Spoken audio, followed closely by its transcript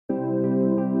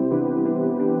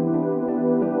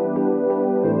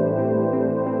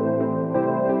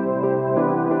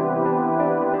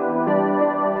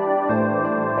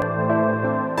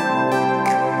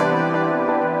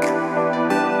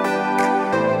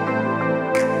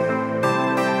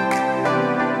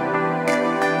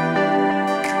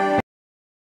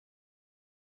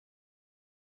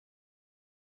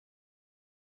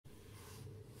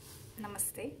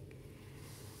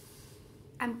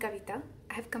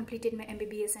completed my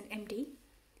MBBS and MD.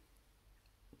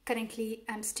 Currently,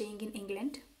 I'm staying in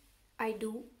England. I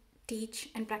do teach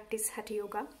and practice Hatha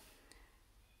Yoga.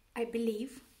 I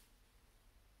believe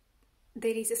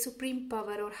there is a supreme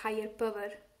power or higher power,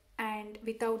 and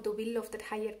without the will of that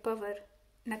higher power,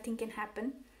 nothing can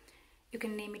happen. You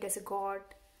can name it as a god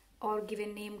or give a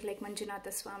name like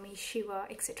Manjunatha Swami, Shiva,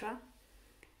 etc.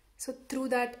 So through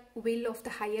that will of the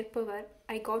higher power,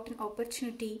 I got an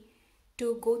opportunity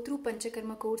to go through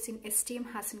Panchakarma course in STM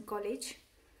Hassan College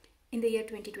in the year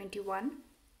 2021.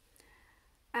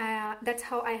 That's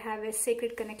how I have a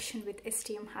sacred connection with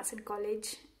STM Hassan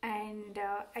College, and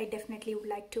I definitely would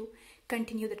like to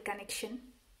continue that connection.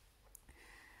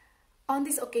 On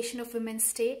this occasion of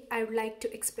Women's Day, I would like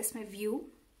to express my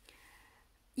view.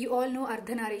 You all know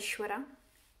Ardhanarishwara,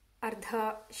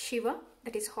 Ardha Shiva,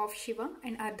 that is half Shiva,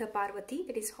 and Ardha Parvati,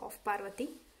 that is half Parvati.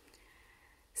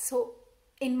 So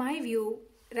in my view,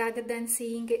 rather than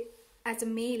seeing it as a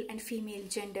male and female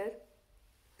gender,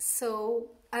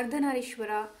 so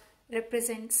Ardhanarishwara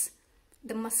represents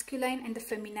the masculine and the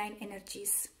feminine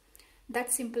energies.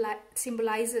 That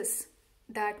symbolizes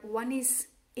that one is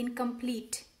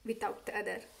incomplete without the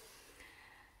other.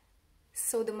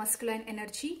 So the masculine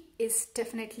energy is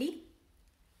definitely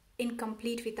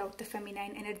incomplete without the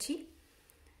feminine energy.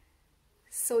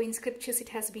 So in scriptures it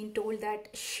has been told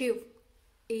that Shiv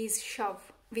is Shav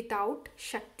without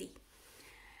Shakti.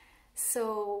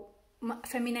 So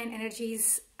feminine energy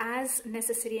is as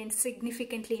necessary and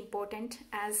significantly important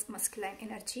as masculine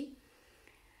energy.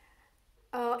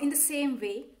 In the same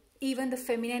way, even the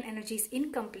feminine energy is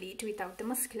incomplete without the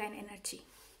masculine energy.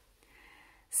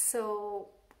 So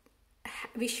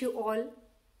wish you all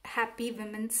happy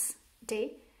Women's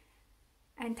Day,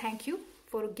 and thank you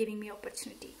for giving me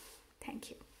opportunity. Thank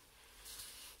you.